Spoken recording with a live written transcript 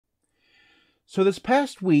So this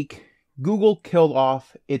past week, Google killed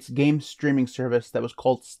off its game streaming service that was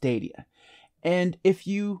called Stadia. And if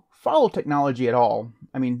you follow technology at all,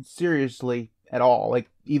 I mean, seriously at all, like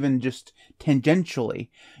even just tangentially,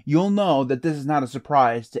 you'll know that this is not a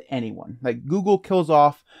surprise to anyone. Like, Google kills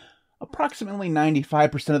off approximately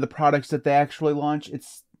 95% of the products that they actually launch.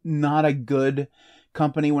 It's not a good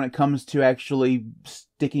company when it comes to actually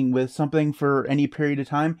sticking with something for any period of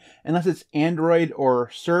time. Unless it's Android or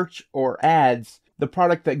search or ads, the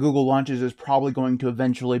product that Google launches is probably going to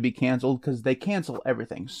eventually be canceled because they cancel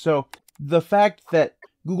everything. So the fact that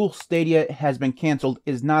Google Stadia has been canceled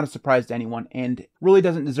is not a surprise to anyone and really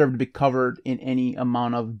doesn't deserve to be covered in any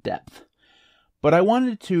amount of depth. But I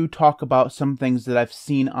wanted to talk about some things that I've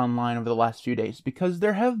seen online over the last few days, because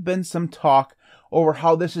there have been some talk over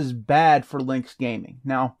how this is bad for Linux gaming.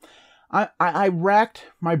 Now, I racked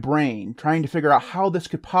my brain trying to figure out how this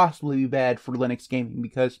could possibly be bad for Linux gaming,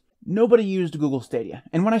 because nobody used Google Stadia.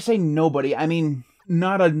 And when I say nobody, I mean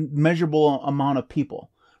not a measurable amount of people,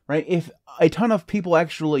 right? If a ton of people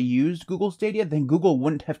actually used Google Stadia, then Google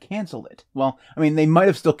wouldn't have canceled it. Well, I mean, they might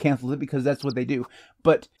have still canceled it because that's what they do.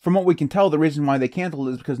 But from what we can tell, the reason why they canceled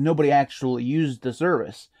it is because nobody actually used the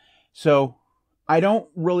service. So I don't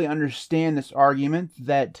really understand this argument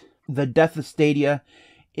that the death of Stadia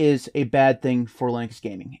is a bad thing for Linux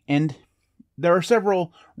gaming. And there are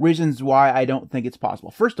several reasons why I don't think it's possible.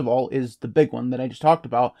 First of all is the big one that I just talked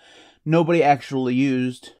about. Nobody actually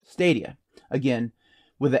used Stadia. Again,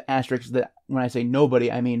 with the asterisk that when I say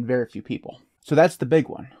nobody, I mean very few people. So that's the big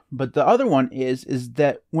one. But the other one is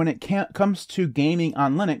that when it comes to gaming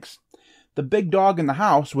on Linux, the big dog in the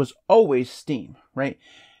house was always Steam, right?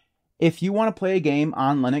 If you want to play a game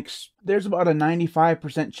on Linux, there's about a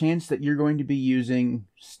 95% chance that you're going to be using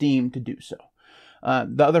Steam to do so.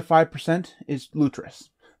 The other 5% is Lutris.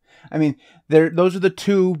 I mean, those are the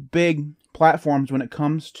two big platforms when it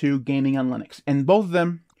comes to gaming on Linux. And both of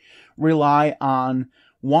them rely on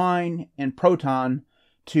Wine and Proton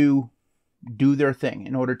to do their thing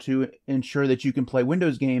in order to ensure that you can play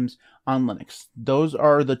Windows games on Linux. Those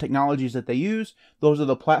are the technologies that they use. Those are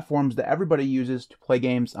the platforms that everybody uses to play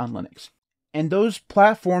games on Linux. And those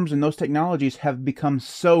platforms and those technologies have become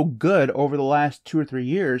so good over the last 2 or 3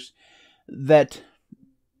 years that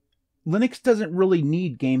Linux doesn't really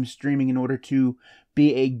need game streaming in order to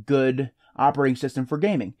be a good operating system for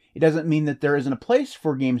gaming. It doesn't mean that there isn't a place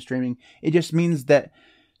for game streaming. It just means that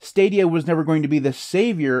Stadia was never going to be the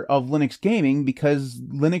savior of Linux gaming, because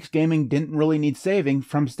Linux gaming didn't really need saving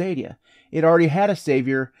from Stadia. It already had a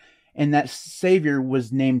savior, and that savior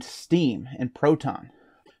was named Steam and Proton.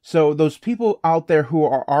 So those people out there who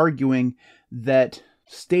are arguing that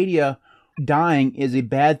Stadia dying is a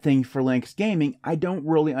bad thing for Linux gaming, I don't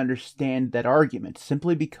really understand that argument,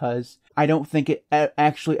 simply because I don't think it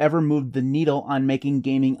actually ever moved the needle on making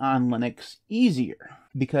gaming on Linux easier,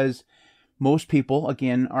 because most people,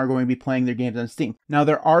 again, are going to be playing their games on Steam. Now,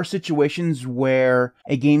 there are situations where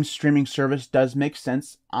a game streaming service does make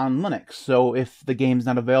sense on Linux. So if the game's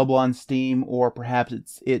not available on Steam, or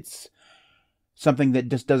perhaps it's something that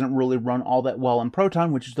just doesn't really run all that well on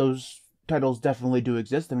Proton, which those titles definitely do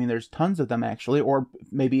exist. I mean, there's tons of them actually, or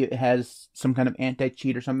maybe it has some kind of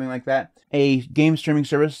anti-cheat or something like that. A game streaming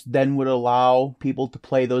service then would allow people to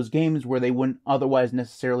play those games where they wouldn't otherwise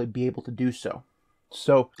necessarily be able to do so.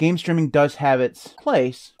 So game streaming does have its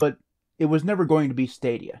place, but it was never going to be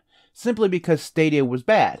Stadia, simply because Stadia was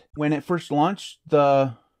bad. When it first launched,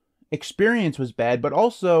 the experience was bad, but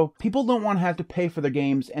also people don't want to have to pay for their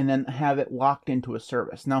games and then have it locked into a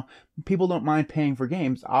service. Now, people don't mind paying for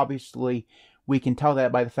games. Obviously, we can tell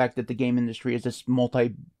that by the fact that the game industry is this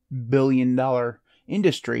multi-billion-dollar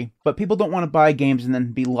industry, but people don't want to buy games and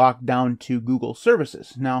then be locked down to Google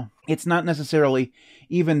services. Now, it's not necessarily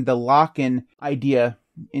even the lock-in idea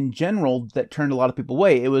in general that turned a lot of people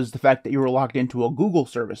away. It was the fact that you were locked into a Google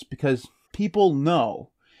service, because people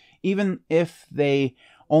know, even if they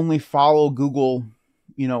only follow Google,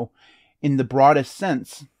 in the broadest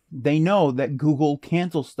sense, they know that Google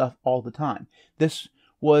cancels stuff all the time. This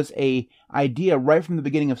was a idea right from the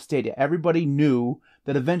beginning of Stadia. Everybody knew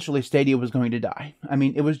that eventually Stadia was going to die. I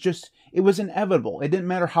mean, it was inevitable. It didn't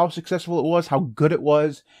matter how successful it was, how good it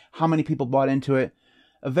was, how many people bought into it.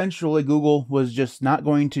 Eventually, Google was just not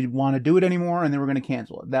going to want to do it anymore, and they were going to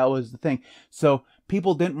cancel it. That was the thing. So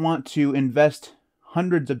people didn't want to invest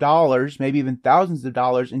hundreds of dollars, maybe even thousands of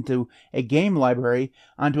dollars into a game library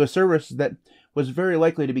onto a service that was very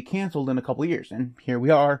likely to be canceled in a couple of years. And here we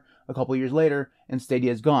are a couple of years later, and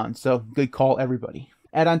Stadia is gone. So good call, everybody.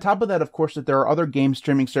 And on top of that, of course, that there are other game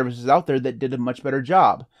streaming services out there that did a much better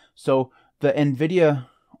job. So the NVIDIA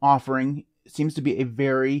offering seems to be a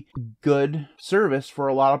very good service for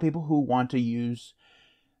a lot of people who want to use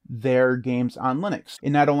their games on Linux. It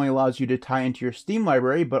not only allows you to tie into your Steam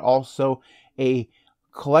library, but also a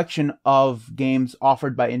collection of games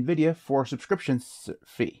offered by NVIDIA for subscription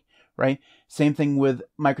fee, right? Same thing with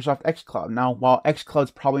Microsoft xCloud. Now, while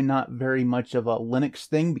xCloud's probably not very much of a Linux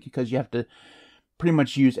thing because you have to pretty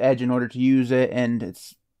much use Edge in order to use it, and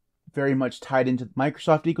it's very much tied into the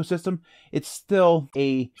Microsoft ecosystem, it's still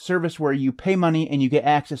a service where you pay money and you get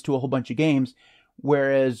access to a whole bunch of games,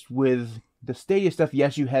 whereas with the Stadia stuff,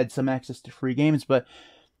 yes, you had some access to free games, but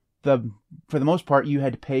for the most part, you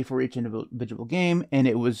had to pay for each individual game, and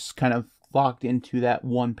it was kind of locked into that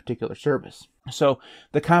one particular service. So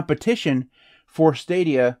the competition for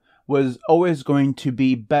Stadia was always going to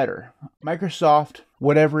be better. Microsoft,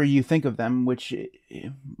 whatever you think of them, which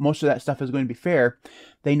most of that stuff is going to be fair,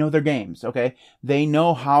 they know their games, okay? They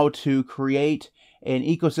know how to create an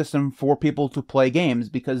ecosystem for people to play games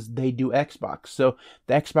because they do Xbox. So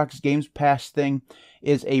the Xbox Games Pass thing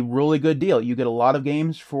is a really good deal. You get a lot of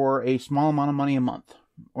games for a small amount of money a month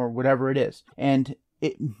or whatever it is. And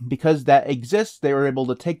because that exists, they were able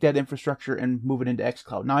to take that infrastructure and move it into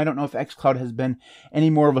xCloud. Now, I don't know if xCloud has been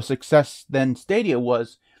any more of a success than Stadia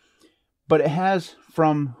was, but it has,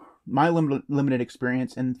 from my limited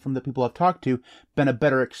experience and from the people I've talked to, been a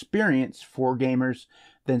better experience for gamers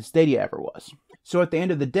than Stadia ever was. So at the end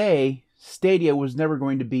of the day, Stadia was never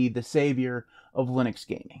going to be the savior of Linux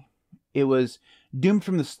gaming. It was doomed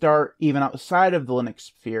from the start, even outside of the Linux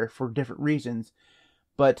sphere, for different reasons,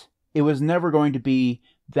 but it was never going to be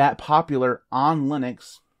that popular on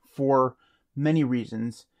Linux for many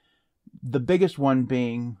reasons. The biggest one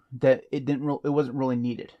being that it wasn't really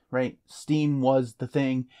needed, right? Steam was the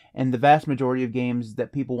thing, and the vast majority of games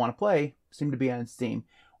that people want to play seem to be on Steam,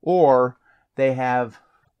 or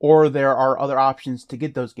there are other options to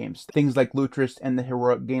get those games. Things like Lutris and the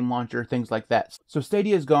Heroic Game Launcher, things like that. So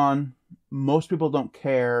Stadia is gone. Most people don't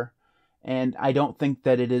care, and I don't think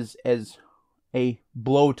that it is as a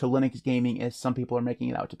blow to Linux gaming as some people are making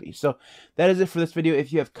it out to be. So that is it for this video.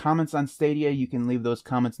 If you have comments on Stadia, you can leave those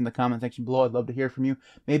comments in the comment section below. I'd love to hear from you.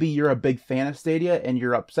 Maybe you're a big fan of Stadia and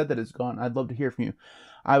you're upset that it's gone. I'd love to hear from you.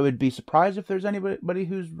 I would be surprised if there's anybody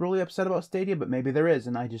who's really upset about Stadia, but maybe there is,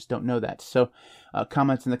 and I just don't know that. So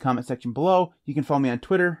comments in the comment section below. You can follow me on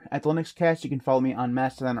Twitter @LinuxCast. You can follow me on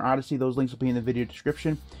Mastodon or Odyssey. Those links will be in the video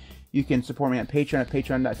description. You can support me on Patreon at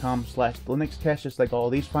patreon.com/LinuxCast, just like all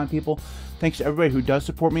these fine people. Thanks to everybody who does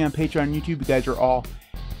support me on Patreon and YouTube. You guys are all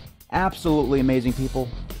absolutely amazing people.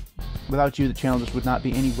 Without you, the channel just would not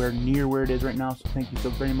be anywhere near where it is right now, so thank you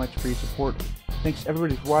so very much for your support. Thanks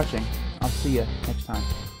everybody for watching. I'll see you next time.